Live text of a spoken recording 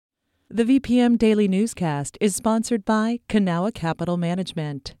The VPM Daily Newscast is sponsored by Kanawha Capital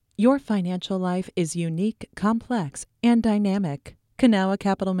Management. Your financial life is unique, complex, and dynamic. Kanawha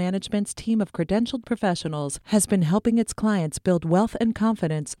Capital Management's team of credentialed professionals has been helping its clients build wealth and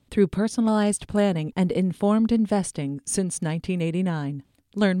confidence through personalized planning and informed investing since 1989.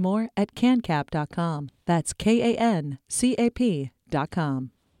 Learn more at cancap.com. That's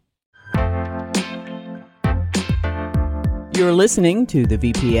KANCAP.com. You're listening to the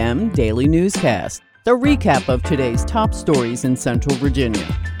VPM Daily Newscast, the recap of today's top stories in Central Virginia.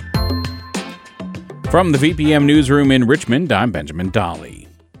 From the VPM Newsroom in Richmond, I'm Benjamin Dolly.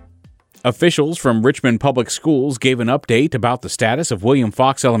 Officials from Richmond Public Schools gave an update about the status of William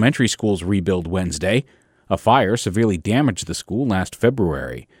Fox Elementary School's rebuild Wednesday. A fire severely damaged the school last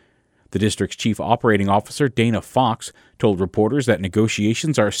February. The district's chief operating officer, Dana Fox, told reporters that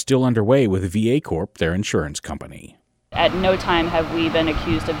negotiations are still underway with VA Corp, their insurance company. At no time have we been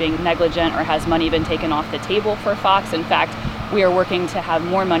accused of being negligent or has money been taken off the table for Fox. In fact, we are working to have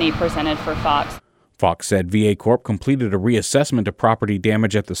more money presented for Fox. Fox said VA Corp completed a reassessment of property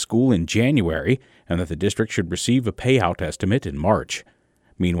damage at the school in January and that the district should receive a payout estimate in March.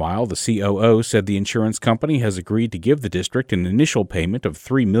 Meanwhile, the COO said the insurance company has agreed to give the district an initial payment of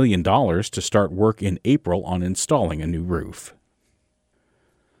 $3 million to start work in April on installing a new roof.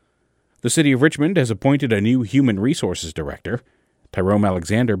 The City of Richmond has appointed a new Human Resources Director. Tyrone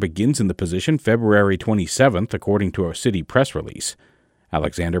Alexander begins in the position February 27th, according to a city press release.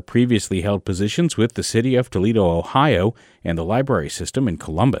 Alexander previously held positions with the City of Toledo, Ohio, and the library system in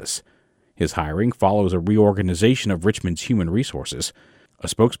Columbus. His hiring follows a reorganization of Richmond's human resources. A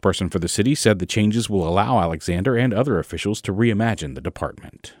spokesperson for the city said the changes will allow Alexander and other officials to reimagine the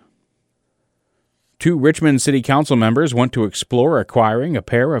department. 2 Richmond City Council members want to explore acquiring a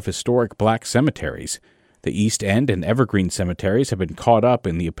pair of historic black cemeteries. The East End and Evergreen cemeteries have been caught up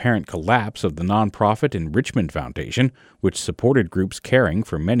in the apparent collapse of the nonprofit Enrichment Foundation, which supported groups caring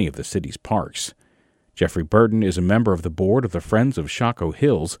for many of the city's parks. Jeffrey Burden is a member of the board of the Friends of Shockoe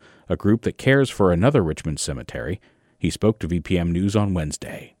Hills, a group that cares for another Richmond cemetery. He spoke to VPM News on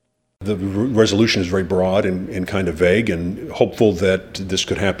Wednesday. The resolution is very broad and kind of vague, and hopeful that this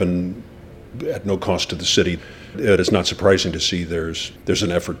could happen at no cost to the city. It is not surprising to see there's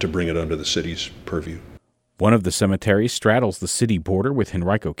an effort to bring it under the city's purview. One of the cemeteries straddles the city border with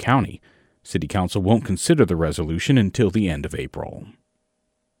Henrico County. City Council won't consider the resolution until the end of April.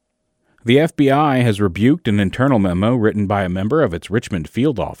 The FBI has rebuked an internal memo written by a member of its Richmond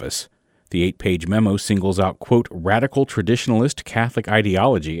field office. The 8-page memo singles out, quote, radical traditionalist Catholic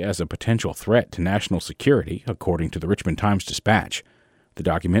ideology as a potential threat to national security, according to the Richmond Times-Dispatch. The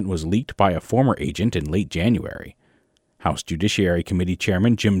document was leaked by a former agent in late January. House Judiciary Committee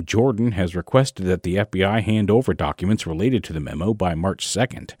Chairman Jim Jordan has requested that the FBI hand over documents related to the memo by March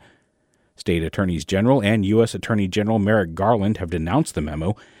 2nd. State Attorneys General and U.S. Attorney General Merrick Garland have denounced the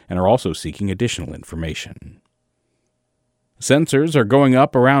memo and are also seeking additional information. Sensors are going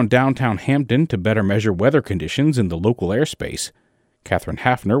up around downtown Hampton to better measure weather conditions in the local airspace. Catherine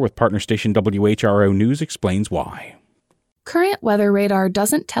Hafner with partner station WHRO News explains why. Current weather radar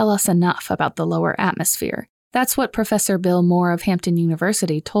doesn't tell us enough about the lower atmosphere. That's what Professor Bill Moore of Hampton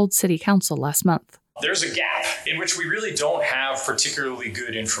University told City Council last month. There's a gap in which we really don't have particularly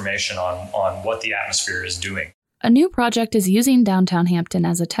good information on what the atmosphere is doing. A new project is using downtown Hampton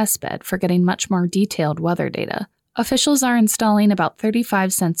as a testbed for getting much more detailed weather data. Officials are installing about 35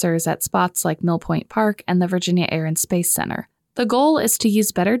 sensors at spots like Mill Point Park and the Virginia Air and Space Center. The goal is to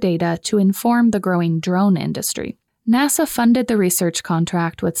use better data to inform the growing drone industry. NASA funded the research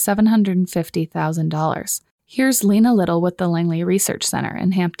contract with $750,000. Here's Lena Little with the Langley Research Center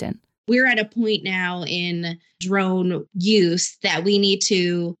in Hampton. We're at a point now in drone use that we need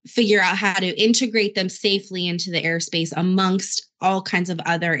to figure out how to integrate them safely into the airspace amongst all kinds of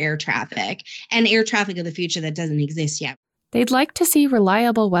other air traffic and air traffic of the future that doesn't exist yet. They'd like to see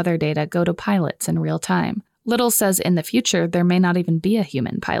reliable weather data go to pilots in real time. Little says in the future there may not even be a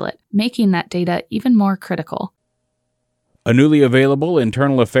human pilot, making that data even more critical. A newly available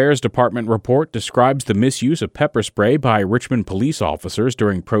Internal Affairs Department report describes the misuse of pepper spray by Richmond police officers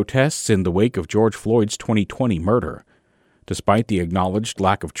during protests in the wake of George Floyd's 2020 murder. Despite the acknowledged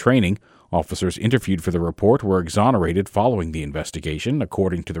lack of training, officers interviewed for the report were exonerated following the investigation,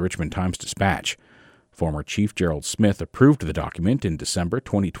 according to the Richmond Times-Dispatch. Former Chief Gerald Smith approved the document in December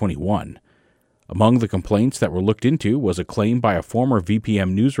 2021. Among the complaints that were looked into was a claim by a former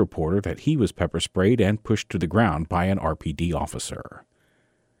VPM News reporter that he was pepper sprayed and pushed to the ground by an RPD officer.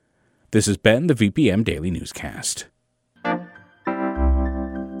 This has been the VPM Daily Newscast.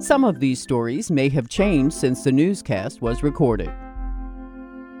 Some of these stories may have changed since the newscast was recorded.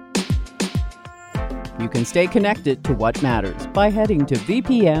 You can stay connected to what matters by heading to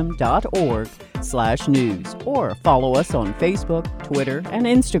vpm.org/news or follow us on Facebook, Twitter, and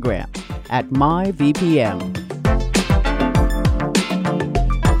Instagram at MyVPM.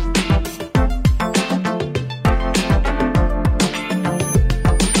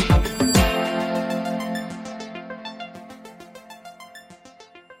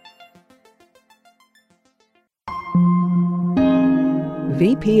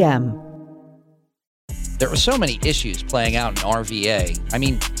 VPM. There are so many issues playing out in RVA. I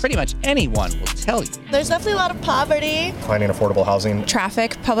mean, pretty much anyone will tell you. There's definitely a lot of poverty. Finding affordable housing.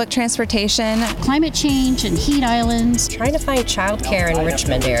 Traffic, public transportation. Climate change and heat islands. Trying to find childcare in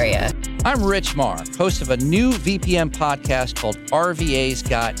Richmond area. I'm Rich Marr, host of a new VPM podcast called RVA's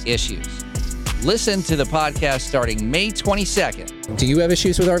Got Issues. Listen to the podcast starting May 22nd. Do you have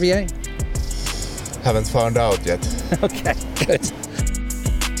issues with RVA? Haven't found out yet. Okay, good.